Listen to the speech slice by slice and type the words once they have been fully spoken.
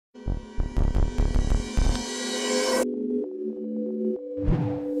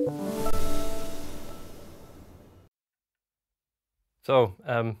So,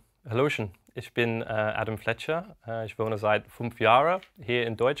 Hallöchen, ich bin Adam Fletcher. Ich wohne seit 5 Jahren hier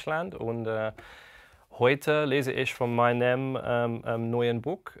in Deutschland und heute lese ich von meinem neuen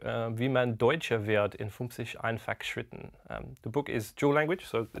Buch, wie man Deutscher wird in 50 einfachen Schritten. The book is dual language,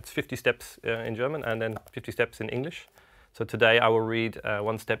 so it's 50 steps in German and then 50 steps in English. So today I will read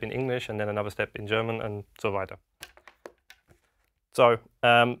one step in English and then another step in German and so weiter. So,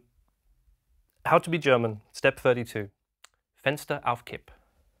 how to be German, step 32. Fenster auf Kipp.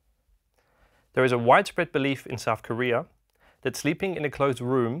 There is a widespread belief in South Korea that sleeping in a closed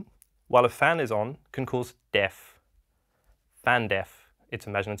room while a fan is on can cause death. Fan death, it's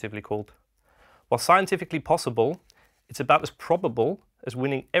imaginatively called. While scientifically possible, it's about as probable as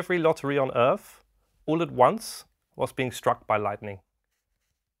winning every lottery on Earth all at once whilst being struck by lightning.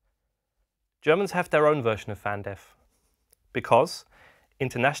 Germans have their own version of fan death because,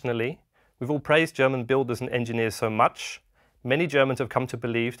 internationally, we've all praised German builders and engineers so much. Many Germans have come to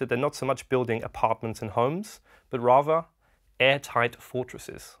believe that they're not so much building apartments and homes, but rather airtight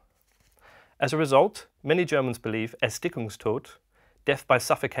fortresses. As a result, many Germans believe Erstickungstod, death by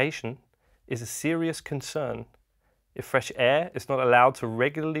suffocation, is a serious concern if fresh air is not allowed to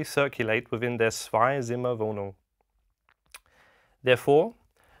regularly circulate within their Zwei-Zimmer-Wohnung. Therefore,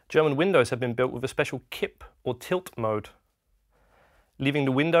 German windows have been built with a special Kipp or tilt mode, leaving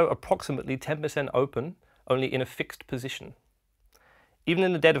the window approximately 10% open, only in a fixed position. Even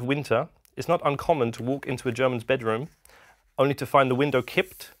in the dead of winter, it's not uncommon to walk into a German's bedroom only to find the window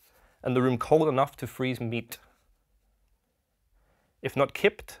kipped and the room cold enough to freeze meat. If not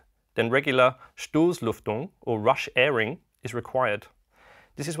kipped, then regular Stoßlüftung or rush airing is required.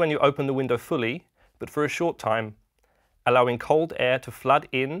 This is when you open the window fully, but for a short time, allowing cold air to flood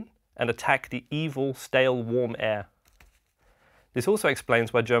in and attack the evil, stale, warm air. This also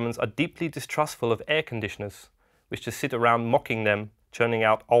explains why Germans are deeply distrustful of air conditioners, which just sit around mocking them, churning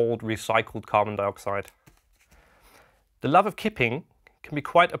out old, recycled carbon dioxide. The love of kipping can be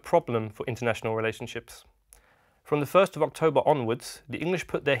quite a problem for international relationships. From the 1st of October onwards, the English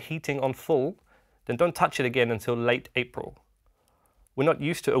put their heating on full, then don't touch it again until late April. We're not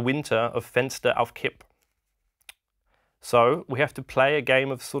used to a winter of Fenster auf Kipp. So we have to play a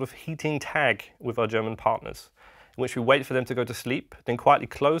game of sort of heating tag with our German partners, in which we wait for them to go to sleep, then quietly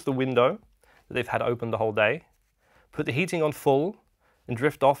close the window that they've had open the whole day, put the heating on full, and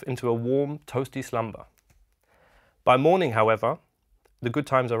drift off into a warm, toasty slumber. By morning, however, the good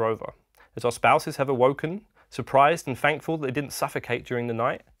times are over, as our spouses have awoken, surprised and thankful that they didn't suffocate during the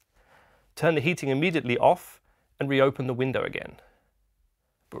night, turn the heating immediately off, and reopen the window again.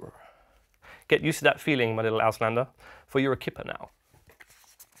 Brr. Get used to that feeling, my little Auslander, for you're a kipper now.